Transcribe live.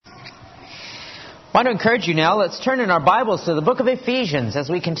I want to encourage you now, let's turn in our Bibles to the book of Ephesians as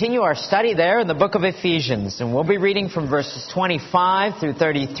we continue our study there in the book of Ephesians. And we'll be reading from verses 25 through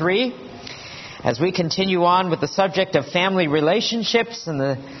 33 as we continue on with the subject of family relationships and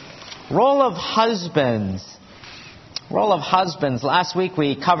the role of husbands. Role of husbands. Last week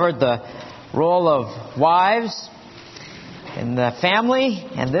we covered the role of wives in the family,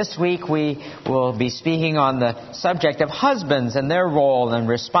 and this week we will be speaking on the subject of husbands and their role and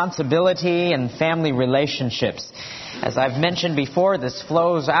responsibility in family relationships. As I've mentioned before, this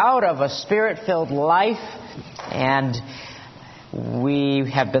flows out of a Spirit-filled life, and we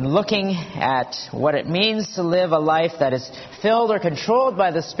have been looking at what it means to live a life that is filled or controlled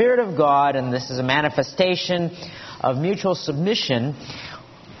by the Spirit of God, and this is a manifestation of mutual submission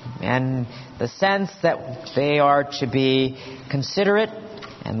and the sense that they are to be considerate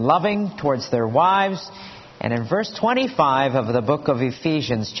and loving towards their wives. And in verse 25 of the book of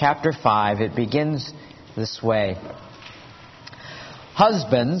Ephesians, chapter 5, it begins this way.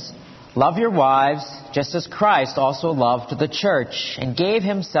 Husbands, love your wives, just as Christ also loved the church and gave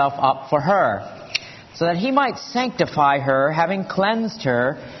himself up for her, so that he might sanctify her, having cleansed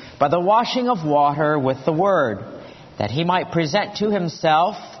her by the washing of water with the word, that he might present to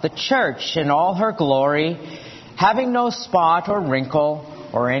himself the church in all her glory, having no spot or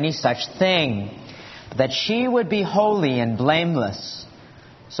wrinkle or any such thing, but that she would be holy and blameless.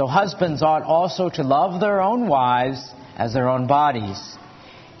 So husbands ought also to love their own wives as their own bodies.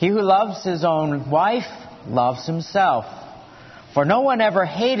 He who loves his own wife loves himself. For no one ever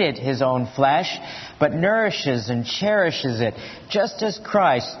hated his own flesh, but nourishes and cherishes it, just as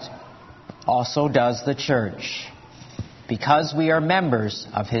Christ also does the church, because we are members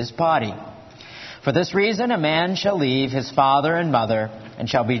of his body. For this reason, a man shall leave his father and mother, and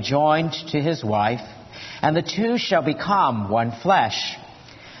shall be joined to his wife, and the two shall become one flesh.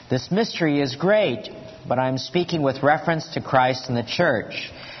 This mystery is great, but I am speaking with reference to Christ and the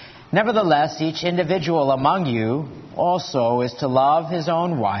church. Nevertheless, each individual among you also is to love his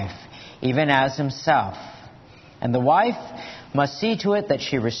own wife, even as himself. And the wife must see to it that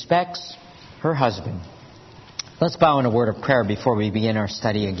she respects her husband. Let's bow in a word of prayer before we begin our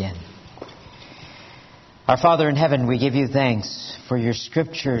study again. Our Father in heaven, we give you thanks for your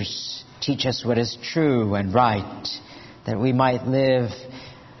scriptures. Teach us what is true and right, that we might live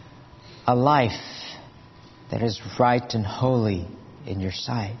a life that is right and holy in your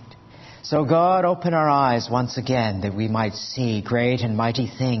sight. So God, open our eyes once again that we might see great and mighty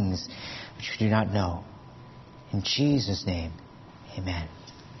things which we do not know. In Jesus' name, amen.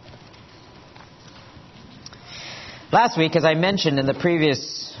 Last week, as I mentioned in the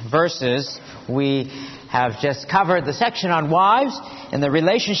previous verses, we have just covered the section on wives and the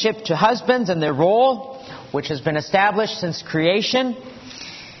relationship to husbands and their role, which has been established since creation.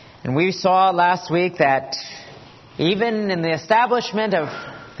 And we saw last week that even in the establishment of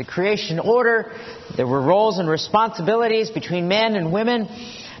the creation order, there were roles and responsibilities between men and women,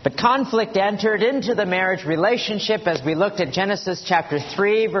 but conflict entered into the marriage relationship as we looked at Genesis chapter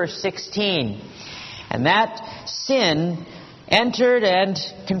 3, verse 16. And that sin entered and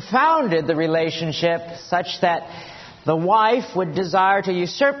confounded the relationship such that the wife would desire to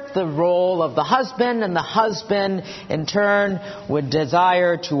usurp the role of the husband, and the husband in turn would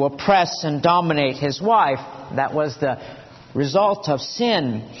desire to oppress and dominate his wife. That was the result of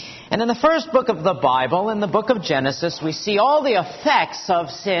sin. And in the first book of the Bible, in the book of Genesis, we see all the effects of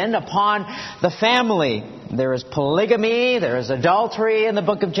sin upon the family. There is polygamy, there is adultery in the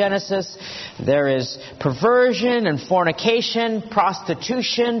book of Genesis, there is perversion and fornication,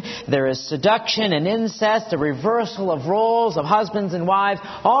 prostitution, there is seduction and incest, a reversal of roles of husbands and wives.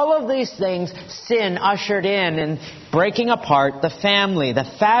 All of these things sin ushered in breaking apart the family,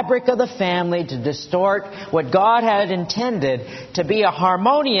 the fabric of the family, to distort what God had intended to be a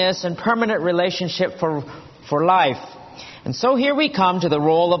harmonious and permanent relationship for life. And so here we come to the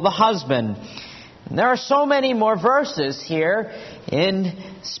role of the husband. And there are so many more verses here in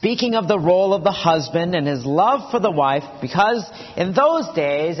speaking of the role of the husband and his love for the wife, because in those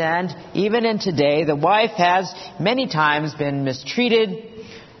days and even in today, the wife has many times been mistreated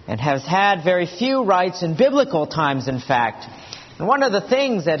and has had very few rights in biblical times, in fact. And one of the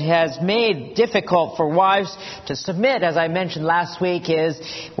things that has made difficult for wives to submit, as I mentioned last week, is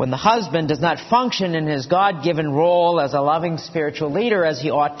when the husband does not function in his God-given role as a loving spiritual leader as he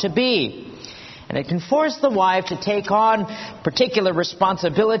ought to be. And it can force the wife to take on particular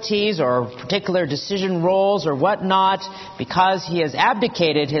responsibilities or particular decision roles or whatnot because he has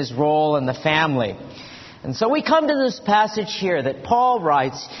abdicated his role in the family. And so we come to this passage here that Paul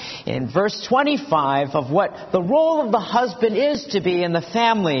writes in verse 25 of what the role of the husband is to be in the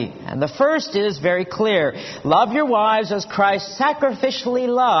family. And the first is very clear. Love your wives as Christ sacrificially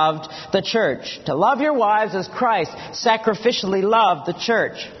loved the church. To love your wives as Christ sacrificially loved the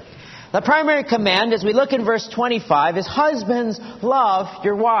church. The primary command, as we look in verse 25, is husbands, love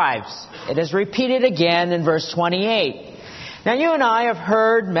your wives. It is repeated again in verse 28. Now you and I have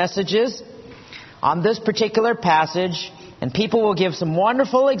heard messages on this particular passage, and people will give some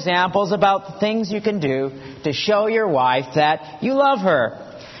wonderful examples about the things you can do to show your wife that you love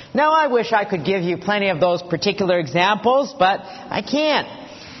her. Now, I wish I could give you plenty of those particular examples, but I can't.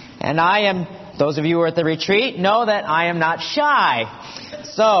 And those of you who are at the retreat know that I am not shy.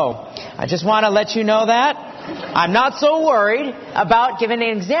 So, I just want to let you know that. I'm not so worried about giving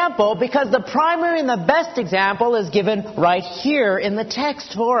an example because the primary and the best example is given right here in the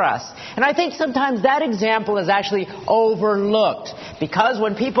text for us. And I think sometimes that example is actually overlooked because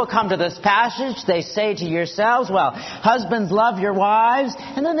when people come to this passage, they say to yourselves, well, husbands love your wives,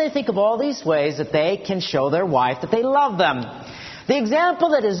 and then they think of all these ways that they can show their wife that they love them. The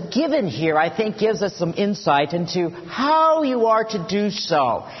example that is given here, I think, gives us some insight into how you are to do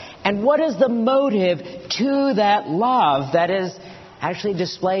so. And what is the motive to that love that is actually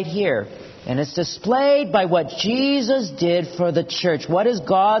displayed here? And it's displayed by what Jesus did for the church. What is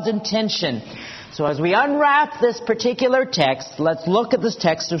God's intention? So as we unwrap this particular text, let's look at this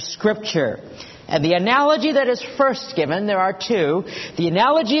text of Scripture. And the analogy that is first given, there are two. The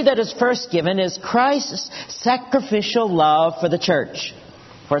analogy that is first given is Christ's sacrificial love for the church.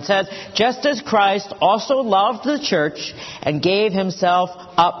 For it says, just as Christ also loved the church and gave himself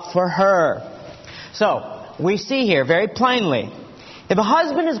up for her. So, we see here very plainly, if a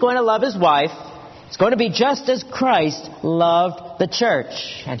husband is going to love his wife, it's going to be just as Christ loved the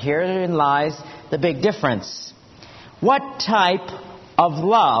church. And herein lies the big difference. What type of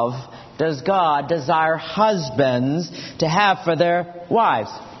love does God desire husbands to have for their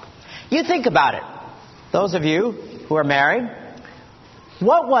wives? You think about it. Those of you who are married,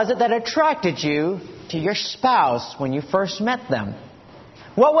 what was it that attracted you to your spouse when you first met them?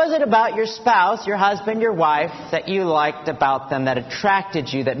 What was it about your spouse, your husband, your wife, that you liked about them, that attracted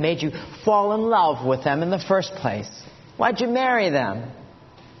you, that made you fall in love with them in the first place? Why'd you marry them?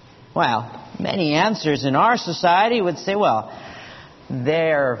 Well, many answers in our society would say, well,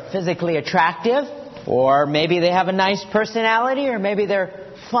 they're physically attractive, or maybe they have a nice personality, or maybe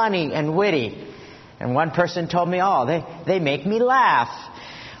they're funny and witty. And one person told me, they make me laugh.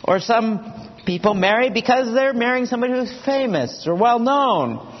 Or some people marry because they're marrying somebody who's famous or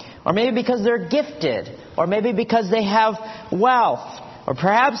well-known. Or maybe because they're gifted. Or maybe because they have wealth. Or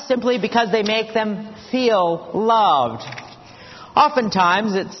perhaps simply because they make them feel loved.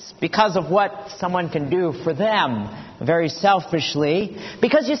 Oftentimes it's because of what someone can do for them, very selfishly.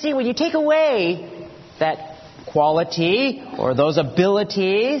 Because you see, when you take away that quality or those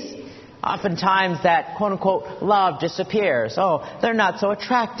abilities, oftentimes that quote-unquote love disappears. They're not so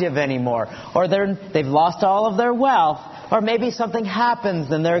attractive anymore. Or they've lost all of their wealth. Or maybe something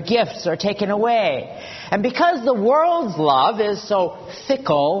happens and their gifts are taken away. And because the world's love is so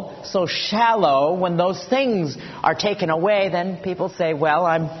fickle, so shallow, when those things are taken away, then people say, well,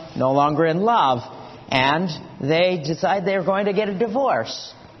 I'm no longer in love. And they decide they're going to get a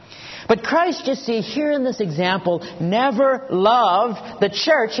divorce. But Christ, you see, here in this example, never loved the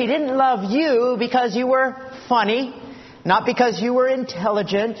church. He didn't love you because you were funny, not because you were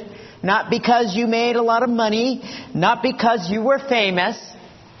intelligent, not because you made a lot of money, not because you were famous.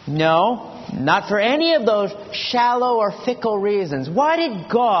 No, not for any of those shallow or fickle reasons. Why did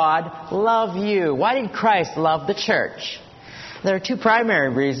God love you? Why did Christ love the church? There are two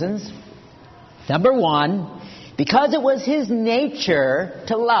primary reasons. Number one, because it was His nature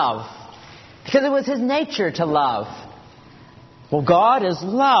to love. Because it was His nature to love. Well, God is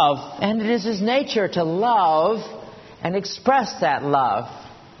love, and it is His nature to love and express that love.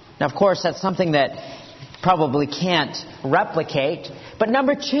 Now, of course, that's something that probably can't replicate. But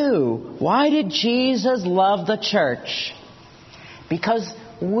number two, why did Jesus love the church? Because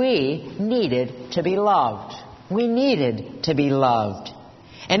we needed to be loved. We needed to be loved.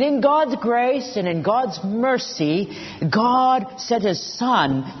 And in God's grace and in God's mercy, God sent His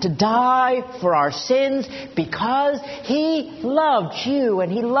Son to die for our sins because He loved you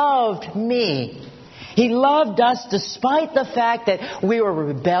and He loved me. He loved us despite the fact that we were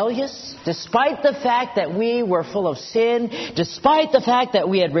rebellious, despite the fact that we were full of sin, despite the fact that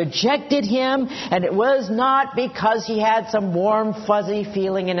we had rejected Him, and it was not because He had some warm, fuzzy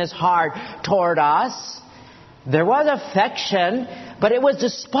feeling in His heart toward us. There was affection, but it was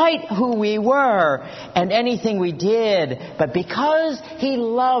despite who we were and anything we did. But because He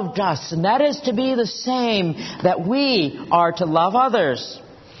loved us, and that is to be the same that we are to love others.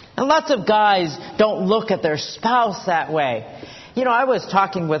 And lots of guys don't look at their spouse that way. You know, I was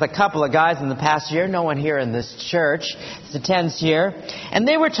talking with a couple of guys in the past year, no one here in this church, it's the 10th year, and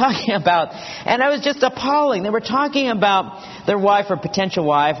they were talking about, and I was just appalling, they were talking about their wife or potential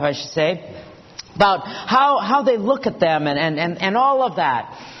wife, I should say, about how they look at them and all of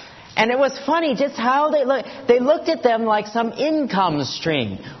that. And it was funny just how they looked at them like some income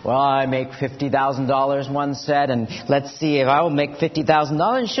stream. Well, I make $50,000, one said, and let's see, if I will make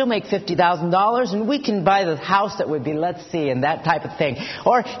 $50,000 and she'll make $50,000 and we can buy the house that would be, let's see, and that type of thing.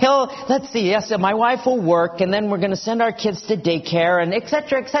 Or let's see, yes, my wife will work and then we're going to send our kids to daycare and et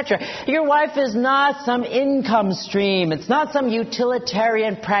cetera, et cetera. Your wife is not some income stream. It's not some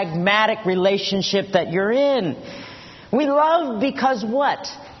utilitarian, pragmatic relationship that you're in. We love because what?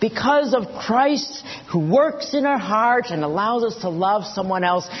 Because of Christ who works in our heart and allows us to love someone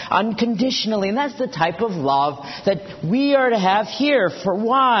else unconditionally. And that's the type of love that we are to have here for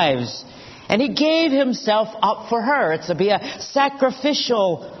wives. And He gave Himself up for her. It's to be a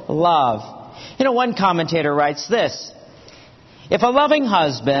sacrificial love. You know, one commentator writes this: if a loving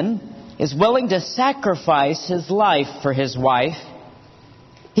husband is willing to sacrifice his life for his wife,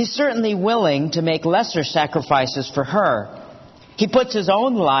 he's certainly willing to make lesser sacrifices for her. He puts his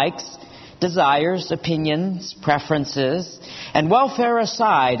own likes, desires, opinions, preferences, and welfare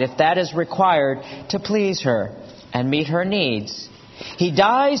aside if that is required to please her and meet her needs. He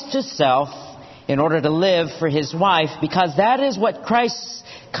dies to self in order to live for his wife because that is what Christ's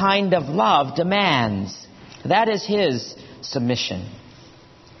kind of love demands. That is His submission.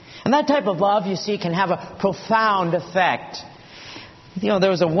 And that type of love, you see, can have a profound effect. You know, there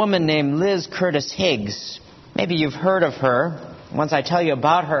was a woman named Liz Curtis Higgs. Maybe you've heard of her. Once I tell you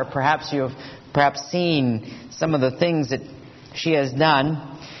about her, perhaps you've seen some of the things that she has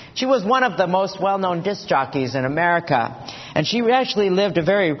done. She was one of the most well-known disc jockeys in America. And she actually lived a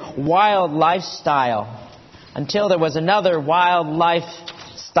very wild lifestyle until there was another wild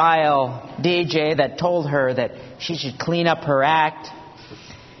lifestyle DJ that told her that she should clean up her act.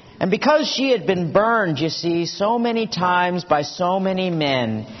 And because she had been burned, you see, so many times by so many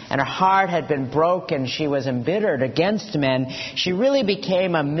men, and her heart had been broken, she was embittered against men, she really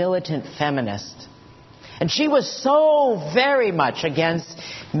became a militant feminist. And she was so very much against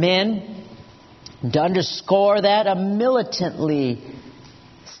men. And to underscore that, a militantly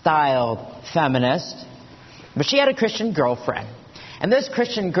styled feminist. But she had a Christian girlfriend. And this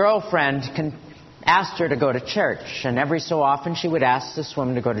Christian girlfriend asked her to go to church. And every so often she would ask this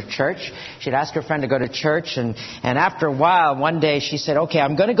woman to go to church. She'd ask her friend to go to church. And after a while, one day she said, okay,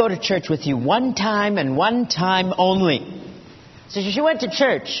 I'm going to go to church with you one time and one time only. So she went to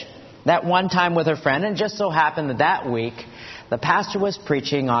church that one time with her friend. And it just so happened that week, the pastor was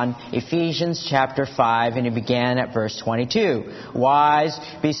preaching on Ephesians chapter 5, and he began at verse 22. Wives,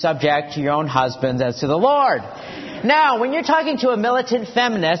 be subject to your own husbands as to the Lord. Now, when you're talking to a militant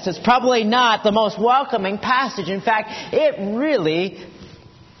feminist, it's probably not the most welcoming passage. In fact, it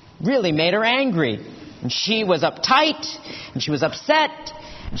really made her angry. And she was uptight, and she was upset,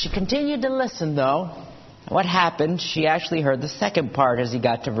 and she continued to listen, though. What happened? She actually heard the second part as he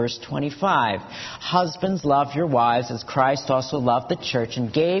got to verse 25. Husbands, love your wives as Christ also loved the church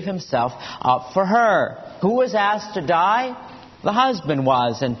and gave Himself up for her. Who was asked to die? The husband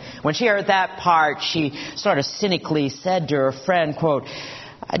was. And when she heard that part, she sort of cynically said to her friend, quote,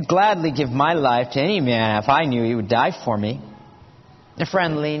 I'd gladly give my life to any man if I knew he would die for me. The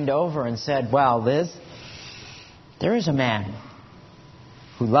friend leaned over and said, well, Liz, there is a man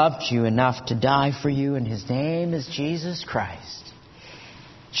who loved you enough to die for you, and His name is Jesus Christ.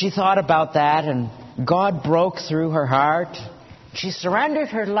 She thought about that, and God broke through her heart. She surrendered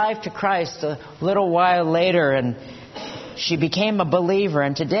her life to Christ a little while later, and she became a believer.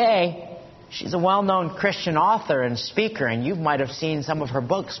 And today, she's a well-known Christian author and speaker, and you might have seen some of her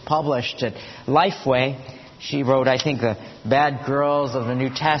books published at Lifeway. She wrote, I think, The Bad Girls of the New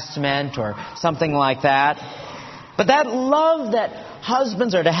Testament or something like that. But that love that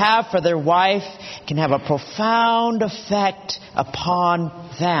husbands are to have for their wife can have a profound effect upon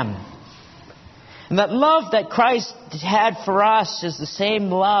them. And that love that Christ had for us is the same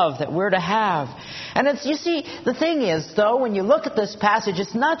love that we're to have. And it's, you see, the thing is, though, when you look at this passage,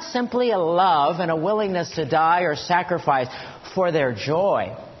 it's not simply a love and a willingness to die or sacrifice for their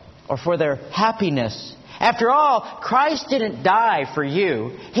joy or for their happiness. After all, Christ didn't die for you.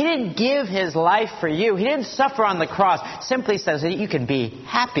 He didn't give His life for you. He didn't suffer on the cross simply so that you can be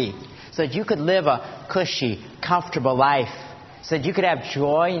happy, so that you could live a cushy, comfortable life, so that you could have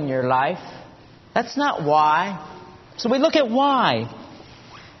joy in your life? That's not why. So we look at why.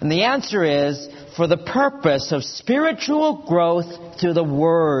 And the answer is for the purpose of spiritual growth through the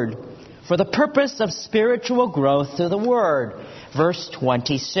Word. For the purpose of spiritual growth through the Word. Verse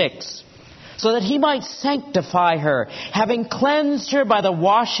 26. So that He might sanctify her, having cleansed her by the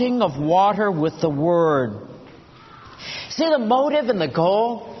washing of water with the Word. See the motive and the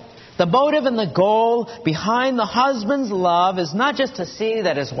goal? The motive and the goal behind the husband's love is not just to see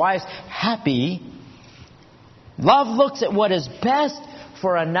that his wife's happy. Love looks at what is best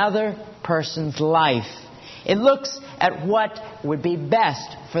for another person's life. It looks at what would be best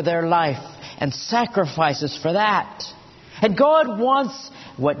for their life and sacrifices for that. And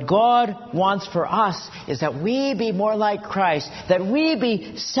what God wants for us is that we be more like Christ, that we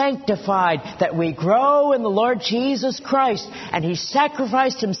be sanctified, that we grow in the Lord Jesus Christ. And He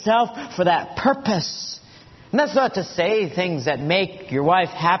sacrificed Himself for that purpose. And that's not to say things that make your wife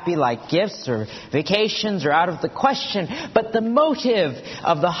happy like gifts or vacations are out of the question. But the motive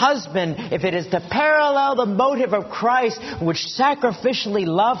of the husband, if it is to parallel the motive of Christ, which sacrificially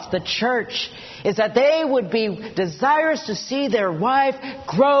loved the church, is that they would be desirous to see their wife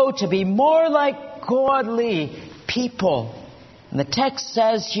grow to be more like godly people. And the text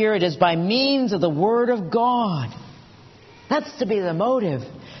says here it is by means of the Word of God. That's to be the motive.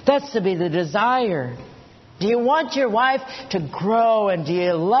 That's to be the desire. Do you want your wife to grow, and do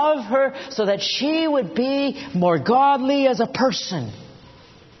you love her so that she would be more godly as a person?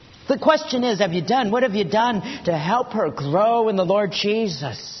 The question is, what have you done to help her grow in the Lord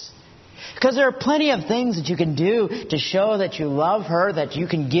Jesus? Because there are plenty of things that you can do to show that you love her, that you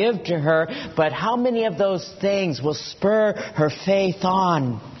can give to her, but how many of those things will spur her faith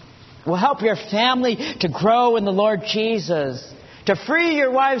on? Will help your family to grow in the Lord Jesus? To free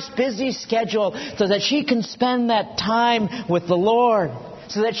your wife's busy schedule so that she can spend that time with the Lord.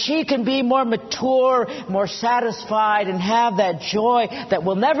 So that she can be more mature, more satisfied, and have that joy that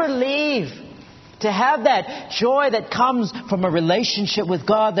will never leave. To have that joy that comes from a relationship with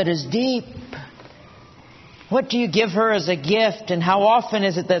God that is deep. What do you give her as a gift? And how often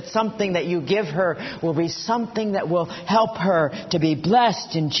is it that something that you give her will be something that will help her to be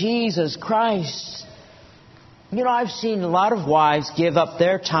blessed in Jesus Christ? You know, I've seen a lot of wives give up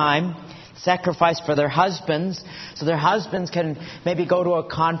their time, sacrifice for their husbands, so their husbands can maybe go to a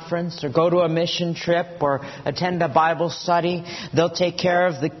conference or go to a mission trip or attend a Bible study. They'll take care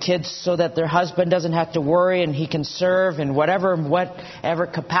of the kids so that their husband doesn't have to worry and he can serve in whatever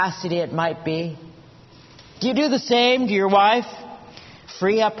capacity it might be. Do you do the same to your wife?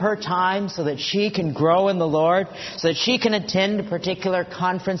 Free up her time so that she can grow in the Lord, so that she can attend a particular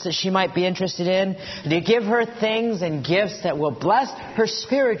conference that she might be interested in? Do you give her things and gifts that will bless her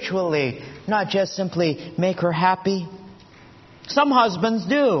spiritually, not just simply make her happy? Some husbands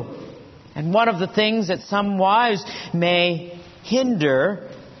do. And one of the things that some wives may hinder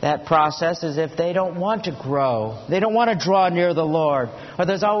that process is if they don't want to grow. They don't want to draw near the Lord. Or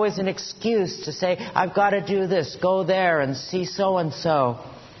there's always an excuse to say, I've got to do this, go there and see so-and-so.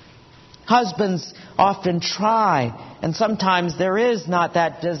 Husbands often try, and sometimes there is not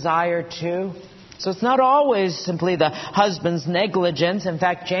that desire to. So it's not always simply the husband's negligence. In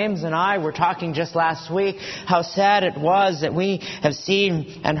fact, James and I were talking just last week how sad it was that we have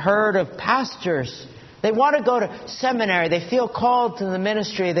seen and heard of pastors. They want to go to seminary. They feel called to the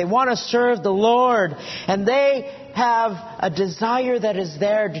ministry. They want to serve the Lord. And they have a desire that is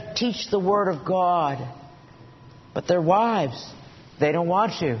there to teach the Word of God. But their wives, they don't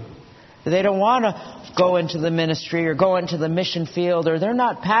want to. They don't want to go into the ministry or go into the mission field, or they're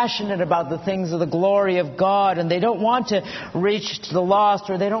not passionate about the things of the glory of God, and they don't want to reach to the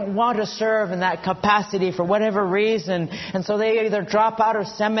lost, or they don't want to serve in that capacity for whatever reason. And so they either drop out of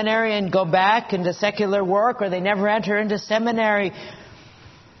seminary and go back into secular work, or they never enter into seminary.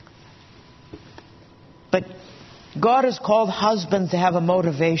 But God has called husbands to have a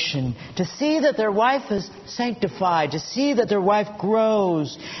motivation, to see that their wife is sanctified, to see that their wife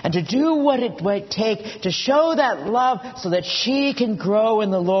grows, and to do what it might take to show that love so that she can grow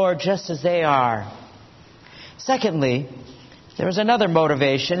in the Lord just as they are. Secondly, there is another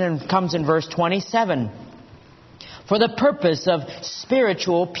motivation, and it comes in verse 27. For the purpose of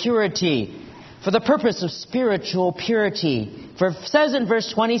spiritual purity. For the purpose of spiritual purity. For it says in verse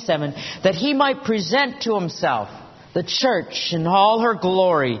 27 that He might present to Himself the church in all her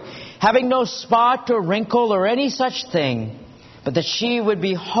glory, having no spot or wrinkle or any such thing, but that she would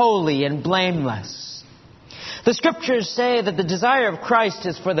be holy and blameless. The Scriptures say that the desire of Christ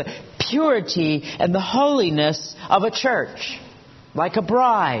is for the purity and the holiness of a church, like a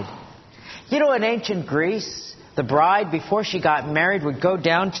bride. You know, in ancient Greece, the bride, before she got married, would go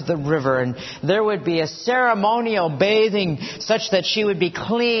down to the river, and there would be a ceremonial bathing such that she would be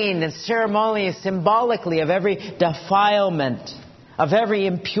clean, and ceremonially, symbolically, of every defilement, of every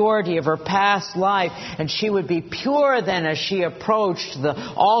impurity of her past life. And she would be pure then as she approached the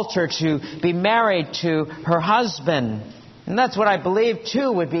altar to be married to her husband. And that's what I believe,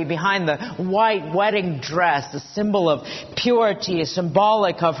 too, would be behind the white wedding dress, a symbol of purity,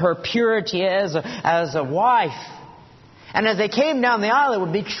 symbolic of her purity as a wife. And as they came down the aisle, it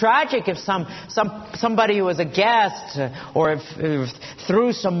would be tragic if somebody who was a guest or if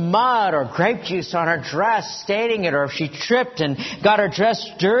threw some mud or grape juice on her dress, staining it, or if she tripped and got her dress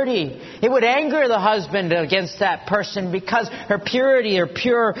dirty. It would anger the husband against that person because her purity, her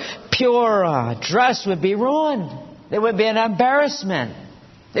pure dress would be ruined. It would be an embarrassment.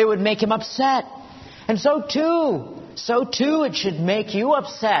 It would make him upset. And so too it should make you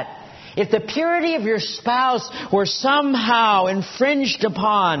upset if the purity of your spouse were somehow infringed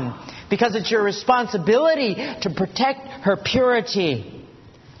upon, because it's your responsibility to protect her purity,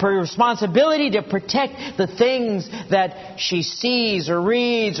 your responsibility to protect the things that she sees or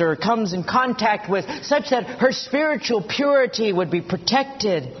reads or comes in contact with, such that her spiritual purity would be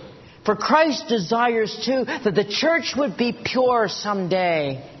protected. For Christ desires, too, that the church would be pure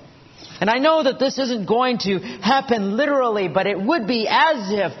someday. And I know that this isn't going to happen literally, but it would be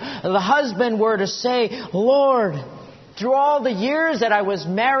as if the husband were to say, Lord, through all the years that I was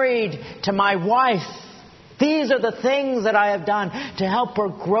married to my wife, these are the things that I have done to help her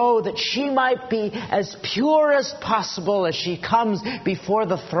grow, that she might be as pure as possible as she comes before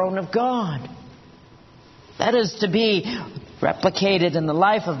the throne of God. That is to be replicated in the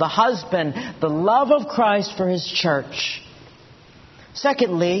life of the husband, the love of Christ for his church.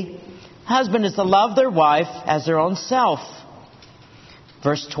 Secondly, husband is to love their wife as their own self.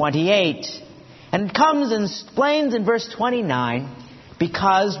 Verse 28. And it comes and explains in verse 29,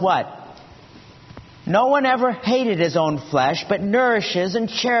 because what? No one ever hated his own flesh, but nourishes and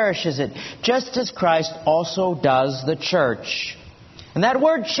cherishes it, just as Christ also does the church. And that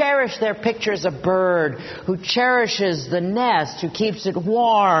word cherish there pictures a bird who cherishes the nest, who keeps it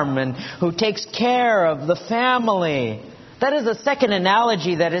warm, and who takes care of the family. That is the second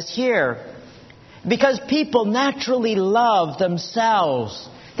analogy that is here. Because people naturally love themselves.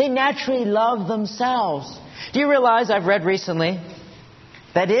 They naturally love themselves. Do you realize, I've read recently,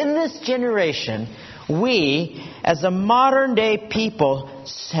 that in this generation, we, as a modern day people,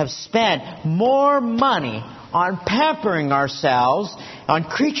 have spent more money on pampering ourselves, on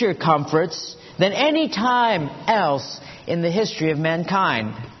creature comforts, than any time else in the history of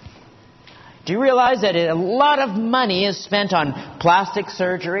mankind. Do you realize that a lot of money is spent on plastic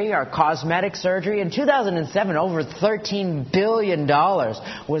surgery or cosmetic surgery? In 2007, over $13 billion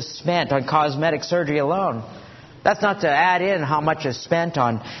was spent on cosmetic surgery alone. That's not to add in how much is spent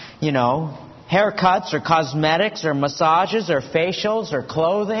on, haircuts or cosmetics or massages or facials or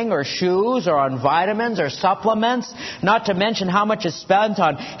clothing or shoes or on vitamins or supplements. Not to mention how much is spent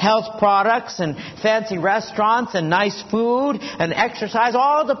on health products and fancy restaurants and nice food and exercise,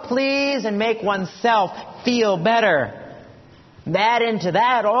 all to please and make oneself feel better. Add into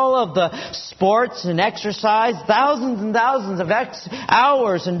that all of the sports and exercise, thousands and thousands of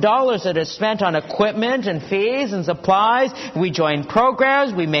hours and dollars that is spent on equipment and fees and supplies. We join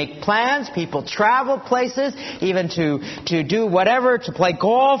programs, we make plans, people travel places, even to do whatever, to play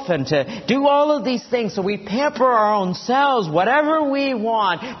golf and to do all of these things. So we pamper our own selves, whatever we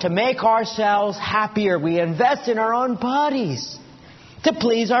want to make ourselves happier. We invest in our own bodies to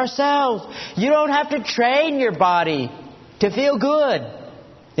please ourselves. You don't have to train your body to feel good.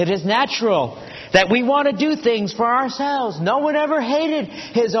 It is natural that we want to do things for ourselves. No one ever hated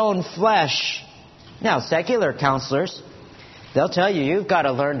his own flesh. Now, secular counselors, they'll tell you, you've got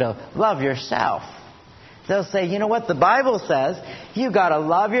to learn to love yourself. They'll say, you know what the Bible says? You've got to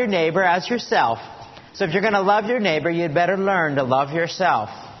love your neighbor as yourself. So if you're going to love your neighbor, you'd better learn to love yourself.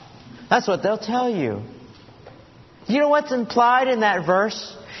 That's what they'll tell you. You know what's implied in that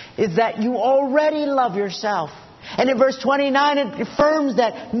verse? Is that you already love yourself. And in verse 29, it affirms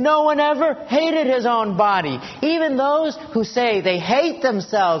that no one ever hated his own body. Even those who say they hate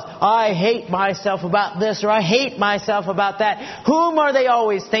themselves. I hate myself about this, or I hate myself about that. Whom are they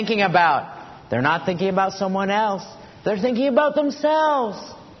always thinking about? They're not thinking about someone else. They're thinking about themselves.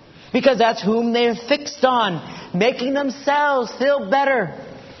 Because that's whom they're fixed on, making themselves feel better.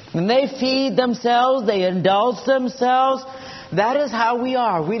 When they feed themselves, they indulge themselves. That is how we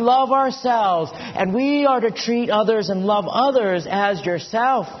are. We love ourselves, and we are to treat others and love others as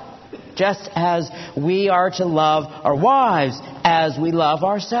yourself. just as we are to love our wives as we love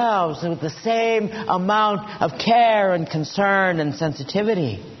ourselves, with the same amount of care and concern and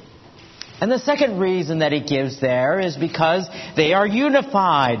sensitivity. And the second reason that he gives there is because they are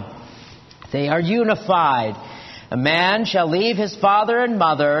unified. They are unified. A man shall leave his father and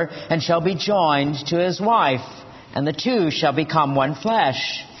mother and shall be joined to his wife, and the two shall become one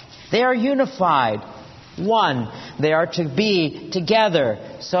flesh. They are unified. One. They are to be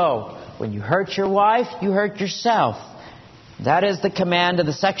together. So, when you hurt your wife, you hurt yourself. That is the command of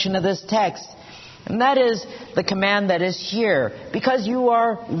the section of this text. And that is the command that is here. Because you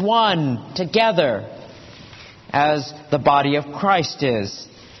are one together, as the body of Christ is.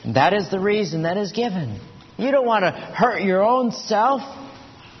 And that is the reason that is given. You don't want to hurt your own self.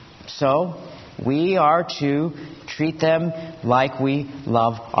 So, we are to treat them like we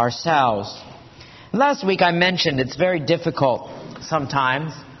love ourselves. Last week I mentioned it's very difficult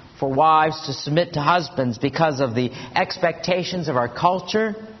sometimes for wives to submit to husbands because of the expectations of our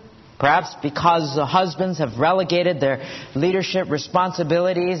culture. Perhaps because the husbands have relegated their leadership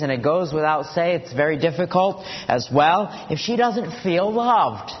responsibilities, and it goes without saying it's very difficult as well. If she doesn't feel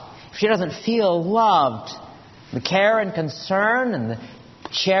loved, the care and concern and the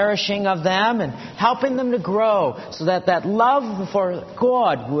cherishing of them and helping them to grow so that that love for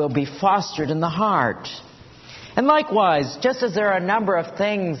God will be fostered in the heart. And likewise, just as there are a number of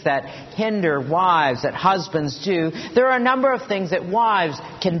things that hinder wives that husbands do, there are a number of things that wives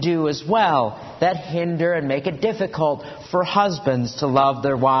can do as well that hinder and make it difficult for husbands to love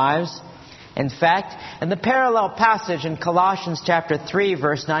their wives. In fact, in the parallel passage in Colossians chapter 3,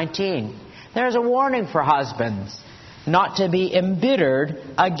 verse 19, there's a warning for husbands not to be embittered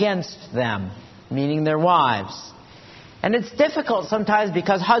against them, meaning their wives. And it's difficult sometimes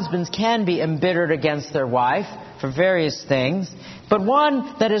because husbands can be embittered against their wife for various things. But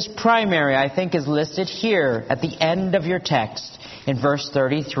one that is primary, I think, is listed here at the end of your text in verse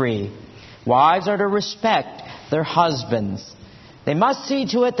 33. Wives are to respect their husbands. They must see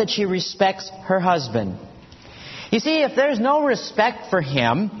to it that she respects her husband. You see, if there's no respect for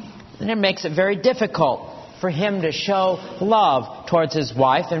him, then it makes it very difficult for him to show love towards his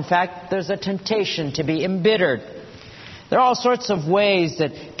wife. In fact, there's a temptation to be embittered. There are all sorts of ways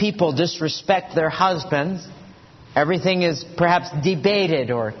that people disrespect their husbands. Everything is perhaps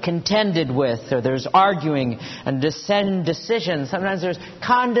debated or contended with, or there's arguing and decision. Sometimes there's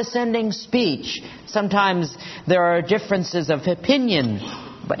condescending speech. Sometimes there are differences of opinion.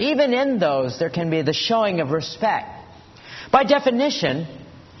 But even in those, there can be the showing of respect. By definition,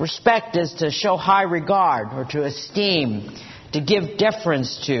 respect is to show high regard or to esteem, to give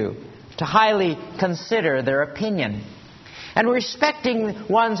deference to highly consider their opinion. And respecting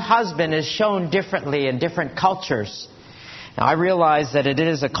one's husband is shown differently in different cultures. Now, I realize that it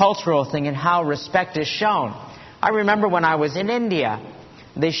is a cultural thing in how respect is shown. I remember when I was in India,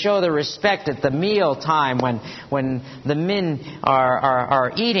 they show the respect at the meal time when the men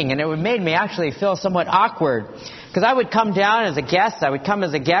are eating. And it made me actually feel somewhat awkward. Because I would come down as a guest,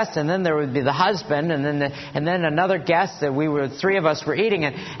 and then there would be the husband, and then another guest. That three of us were eating,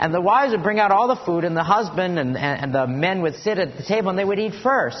 and the wives would bring out all the food, and the husband and the men would sit at the table, and they would eat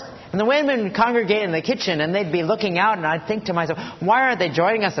first. And the women would congregate in the kitchen, and they'd be looking out, and I'd think to myself, why aren't they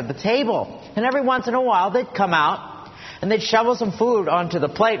joining us at the table? And every once in a while, they'd come out, and they'd shovel some food onto the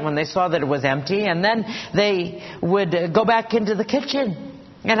plate when they saw that it was empty, and then they would go back into the kitchen.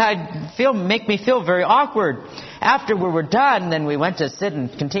 And make me feel very awkward. After we were done, then we went to sit and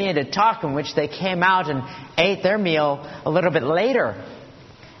continue to talk, in which they came out and ate their meal a little bit later.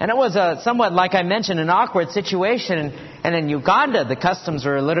 And it was somewhat, like I mentioned, an awkward situation. And in Uganda, the customs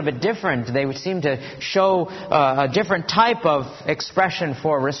were a little bit different. They would seem to show a different type of expression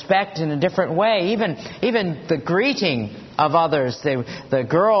for respect in a different way. Even the greeting of others, the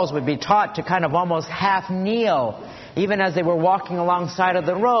girls would be taught to kind of almost half kneel, even as they were walking alongside of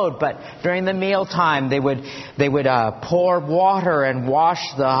the road. But during the meal time, they would pour water and wash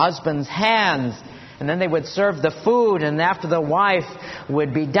the husband's hands. And then they would serve the food. And after the wife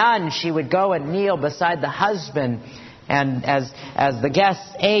would be done, she would go and kneel beside the husband. And as the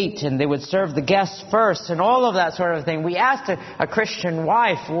guests ate, and they would serve the guests first, and all of that sort of thing. We asked a Christian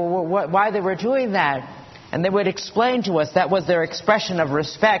wife why they were doing that. And they would explain to us that was their expression of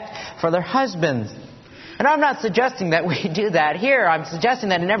respect for their husbands. And I'm not suggesting that we do that here. I'm suggesting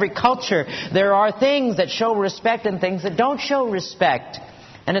that in every culture there are things that show respect and things that don't show respect.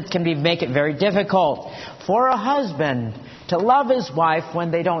 And it can make it very difficult for a husband to love his wife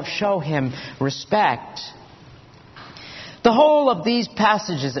when they don't show him respect. The whole of these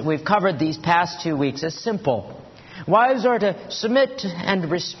passages that we've covered these past 2 weeks is simple. Wives are to submit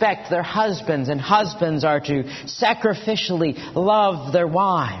and respect their husbands, and husbands are to sacrificially love their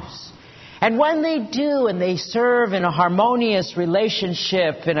wives. And when they do, and they serve in a harmonious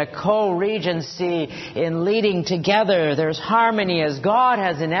relationship, in a co-regency, in leading together, there's harmony as God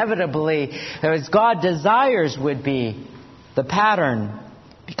has inevitably, or as God desires would be the pattern.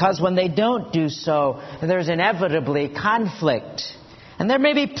 Because when they don't do so, there's inevitably conflict. And there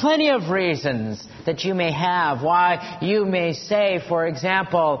may be plenty of reasons that you may have why you may say, for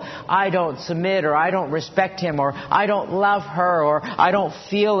example, I don't submit, or I don't respect him, or I don't love her, or I don't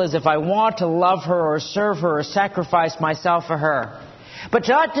feel as if I want to love her or serve her or sacrifice myself for her. But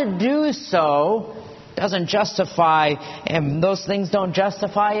not to do so doesn't justify, and those things don't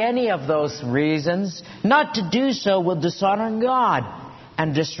justify any of those reasons. Not to do so will dishonor God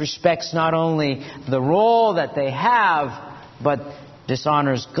and disrespects not only the role that they have, but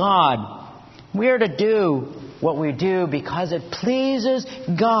dishonors God. We are to do what we do because it pleases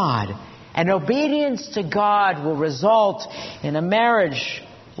God. And obedience to God will result in a marriage,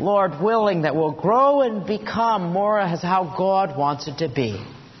 Lord willing, that will grow and become more as how God wants it to be.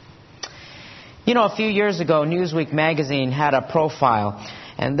 You know, a few years ago, Newsweek magazine had a profile.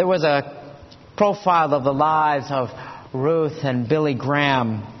 And there was a profile of the lives of Ruth and Billy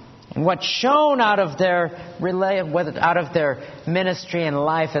Graham. And what shone out of their ministry and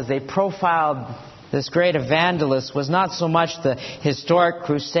life as they profiled this great evangelist was not so much the historic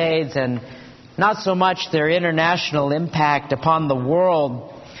crusades and not so much their international impact upon the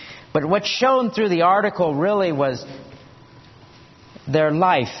world, but what shone through the article really was their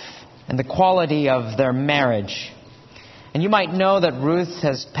life and the quality of their marriage. And you might know that Ruth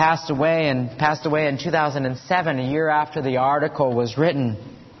has passed away in 2007, a year after the article was written.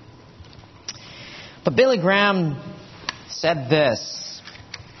 But Billy Graham said this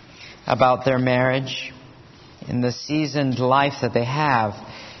about their marriage in the seasoned life that they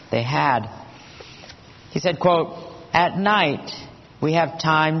had. He said, quote, "At night we have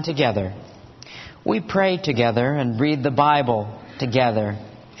time together. We pray together and read the Bible together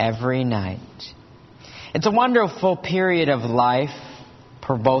every night. It's a wonderful period of life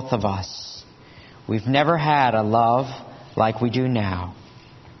for both of us. We've never had a love like we do now.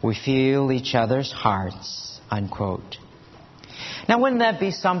 We feel each other's hearts," unquote. Now, wouldn't that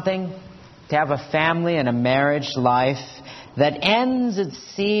be something to have a family and a marriage life that ends its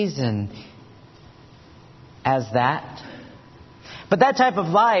season as that? But that type of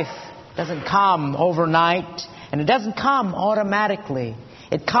life doesn't come overnight, and it doesn't come automatically.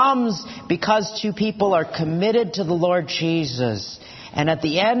 It comes because two people are committed to the Lord Jesus, and at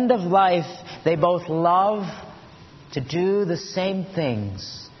the end of life, they both love to do the same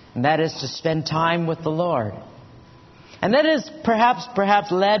things. And that is to spend time with the Lord. And that is perhaps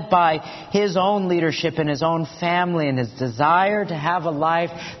led by his own leadership in his own family and his desire to have a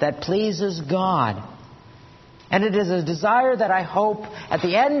life that pleases God. And it is a desire that I hope at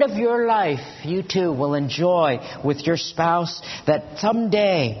the end of your life you too will enjoy with your spouse, that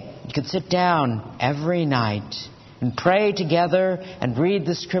someday you can sit down every night and pray together and read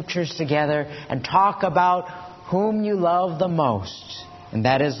the Scriptures together and talk about whom you love the most. And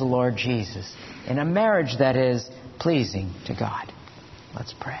that is the Lord Jesus, in a marriage that is pleasing to God.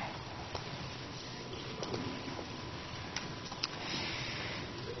 Let's pray.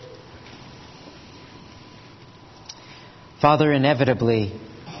 Father, inevitably,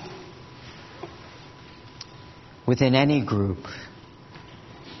 within any group,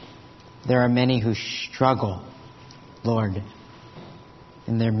 there are many who struggle, Lord,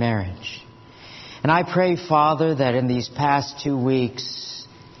 in their marriage. And I pray, Father, that in these past 2 weeks,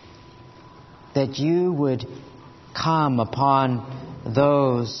 that you would come upon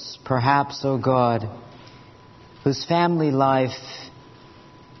those, perhaps, oh God, whose family life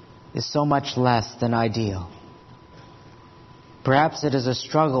is so much less than ideal. Perhaps it is a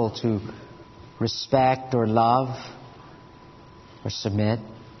struggle to respect or love or submit.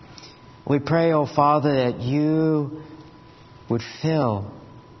 We pray, oh Father, that you would fill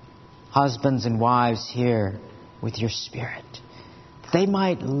husbands and wives here with your Spirit. They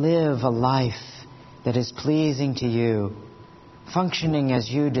might live a life that is pleasing to you, functioning as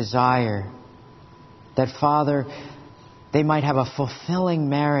you desire. That, Father, they might have a fulfilling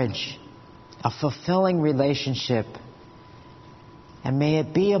marriage, a fulfilling relationship. And may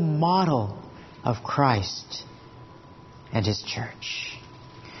it be a model of Christ and His church.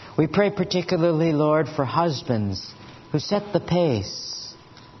 We pray particularly, Lord, for husbands who set the pace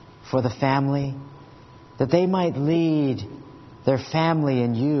for the family, that they might lead their family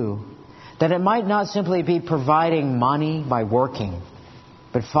in you, that it might not simply be providing money by working,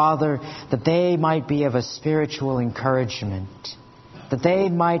 But Father, that they might be of a spiritual encouragement, that they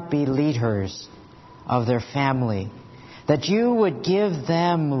might be leaders of their family, that you would give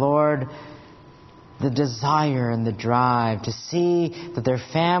them, Lord, the desire and the drive to see that their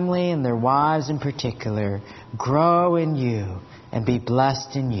family and their wives in particular grow in you and be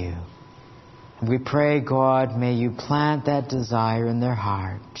blessed in you. And we pray, God, may you plant that desire in their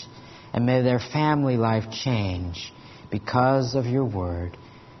heart, and may their family life change because of your word,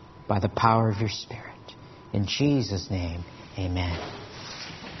 by the power of your Spirit. In Jesus' name, amen.